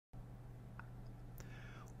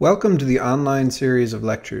Welcome to the online series of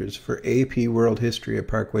lectures for AP World History at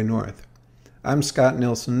Parkway North. I'm Scott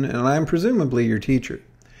Nilsson, and I'm presumably your teacher.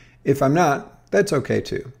 If I'm not, that's okay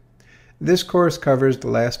too. This course covers the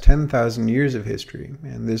last 10,000 years of history,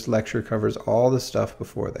 and this lecture covers all the stuff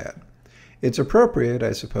before that. It's appropriate,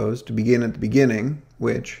 I suppose, to begin at the beginning,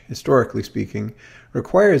 which, historically speaking,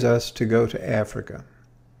 requires us to go to Africa.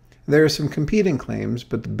 There are some competing claims,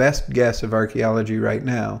 but the best guess of archaeology right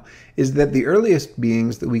now is that the earliest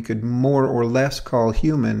beings that we could more or less call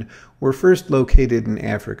human were first located in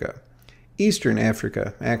Africa. Eastern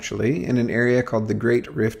Africa, actually, in an area called the Great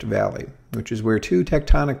Rift Valley, which is where two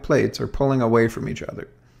tectonic plates are pulling away from each other.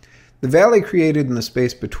 The valley created in the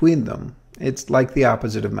space between them, it's like the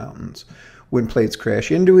opposite of mountains. When plates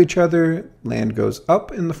crash into each other, land goes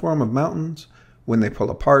up in the form of mountains. When they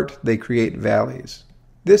pull apart, they create valleys.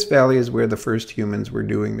 This valley is where the first humans were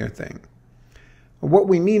doing their thing. What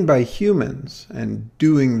we mean by humans and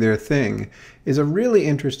doing their thing is a really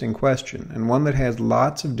interesting question, and one that has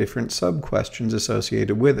lots of different sub-questions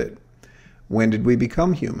associated with it. When did we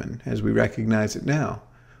become human, as we recognize it now?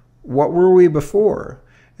 What were we before?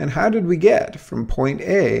 And how did we get from point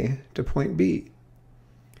A to point B?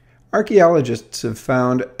 Archaeologists have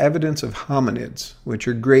found evidence of hominids, which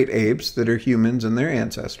are great apes that are humans and their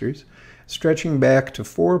ancestors, stretching back to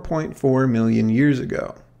 4.4 million years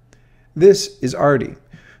ago. This is Ardi,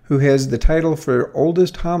 who has the title for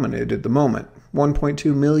oldest hominid at the moment,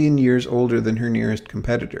 1.2 million years older than her nearest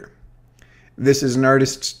competitor. This is an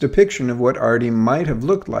artist's depiction of what Ardi might have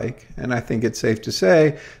looked like, and I think it's safe to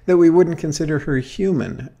say that we wouldn't consider her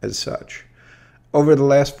human as such. Over the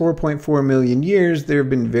last 4.4 million years, there have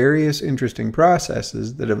been various interesting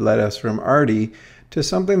processes that have led us from Ardi to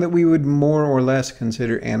something that we would more or less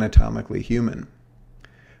consider anatomically human.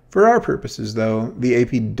 For our purposes, though, the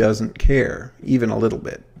AP doesn't care, even a little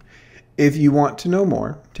bit. If you want to know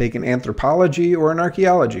more, take an anthropology or an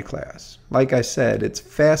archaeology class. Like I said, it's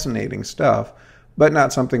fascinating stuff, but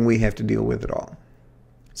not something we have to deal with at all.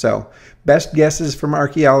 So, best guesses from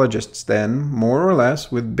archaeologists then, more or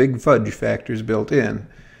less with big fudge factors built in.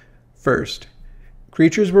 First,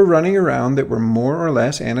 creatures were running around that were more or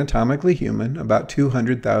less anatomically human about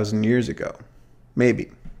 200,000 years ago.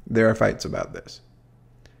 Maybe. There are fights about this.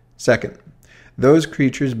 Second, those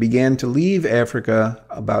creatures began to leave Africa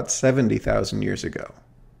about 70,000 years ago.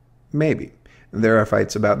 Maybe. There are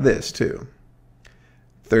fights about this, too.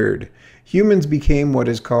 Third, humans became what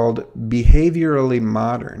is called behaviorally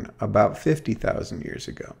modern about 50,000 years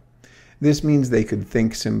ago. This means they could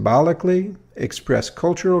think symbolically, express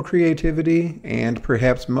cultural creativity, and,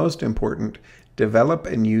 perhaps most important, develop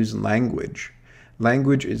and use language.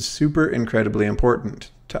 Language is super incredibly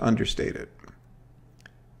important, to understate it.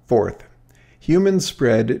 Fourth, humans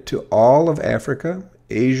spread to all of Africa,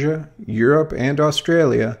 Asia, Europe, and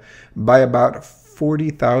Australia by about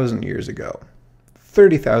 40,000 years ago.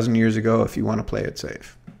 30,000 years ago if you want to play it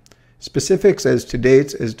safe. Specifics as to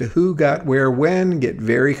dates as to who got where when get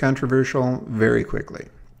very controversial very quickly.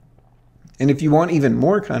 And if you want even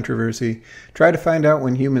more controversy, try to find out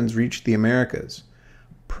when humans reached the Americas.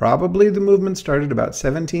 Probably the movement started about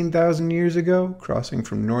 17,000 years ago, crossing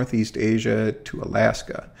from Northeast Asia to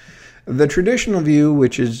Alaska. The traditional view,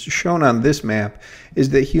 which is shown on this map, is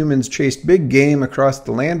that humans chased big game across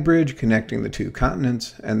the land bridge connecting the two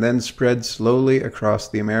continents and then spread slowly across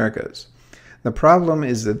the Americas. The problem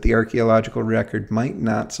is that the archaeological record might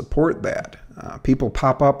not support that. People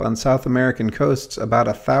pop up on South American coasts about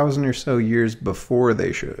 1,000 or so years before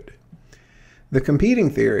they should. The competing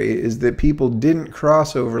theory is that people didn't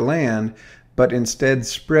cross over land, but instead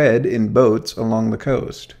spread in boats along the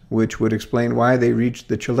coast, which would explain why they reached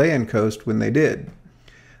the Chilean coast when they did.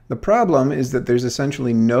 The problem is that there's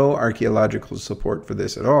essentially no archaeological support for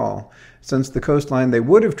this at all, since the coastline they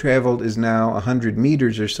would have traveled is now 100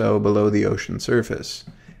 meters or so below the ocean surface.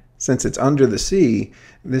 Since it's under the sea,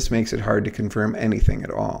 this makes it hard to confirm anything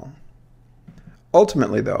at all.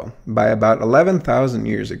 Ultimately, though, by about 11,000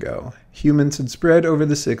 years ago, humans had spread over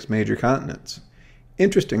the 6 major continents.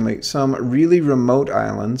 Interestingly, some really remote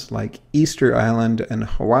islands, like Easter Island and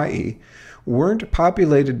Hawaii, weren't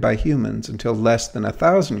populated by humans until less than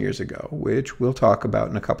 1,000 years ago, which we'll talk about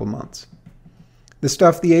in a couple months. The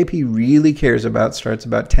stuff the AP really cares about starts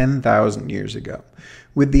about 10,000 years ago,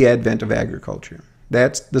 with the advent of agriculture.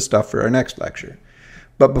 That's the stuff for our next lecture.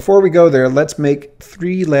 But before we go there, let's make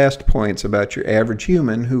 3 last points about your average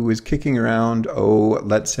human who was kicking around,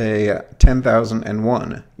 let's say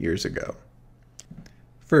 10,001 years ago.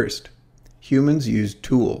 First, humans used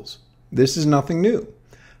tools. This is nothing new.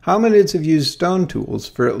 Hominids have used stone tools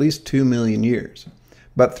for at least 2 million years.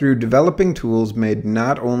 but through developing tools made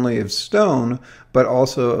not only of stone, but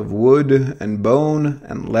also of wood and bone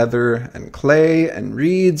and leather and clay and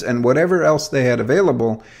reeds and whatever else they had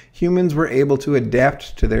available, humans were able to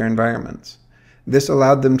adapt to their environments. This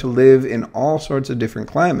allowed them to live in all sorts of different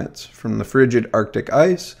climates, from the frigid Arctic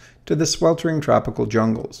ice to the sweltering tropical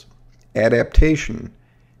jungles. Adaptation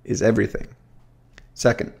is everything.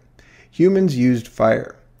 Second, humans used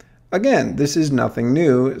fire. Again, this is nothing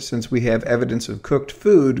new, since we have evidence of cooked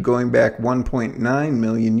food going back 1.9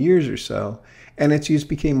 million years or so, and its use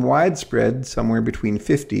became widespread somewhere between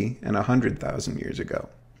 50 and 100,000 years ago.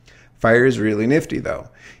 Fire is really nifty, though.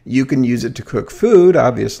 You can use it to cook food,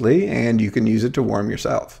 obviously, and you can use it to warm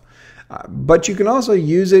yourself. But you can also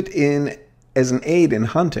use it as an aid in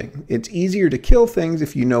hunting. It's easier to kill things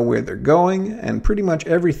if you know where they're going, and pretty much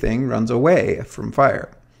everything runs away from fire.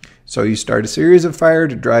 So you start a series of fire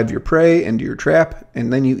to drive your prey into your trap,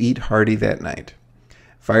 and then you eat hearty that night.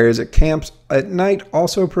 Fires at camps at night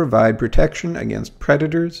also provide protection against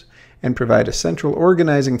predators and provide a central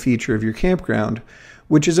organizing feature of your campground,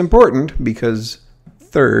 which is important because,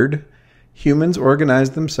 third, humans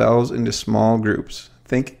organize themselves into small groups.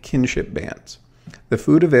 Think kinship bands. The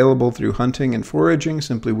food available through hunting and foraging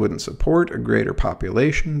simply wouldn't support a greater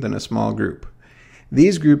population than a small group.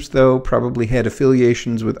 These groups, though, probably had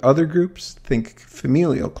affiliations with other groups, think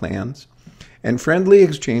familial clans, and friendly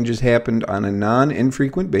exchanges happened on a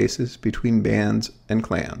non-infrequent basis between bands and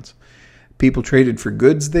clans. People traded for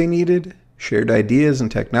goods they needed, shared ideas and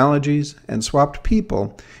technologies, and swapped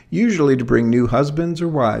people, usually to bring new husbands or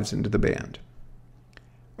wives into the band.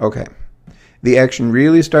 Okay, the action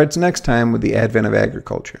really starts next time with the advent of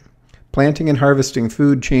agriculture. Planting and harvesting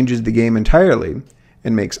food changes the game entirely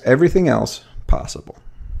and makes everything else possible.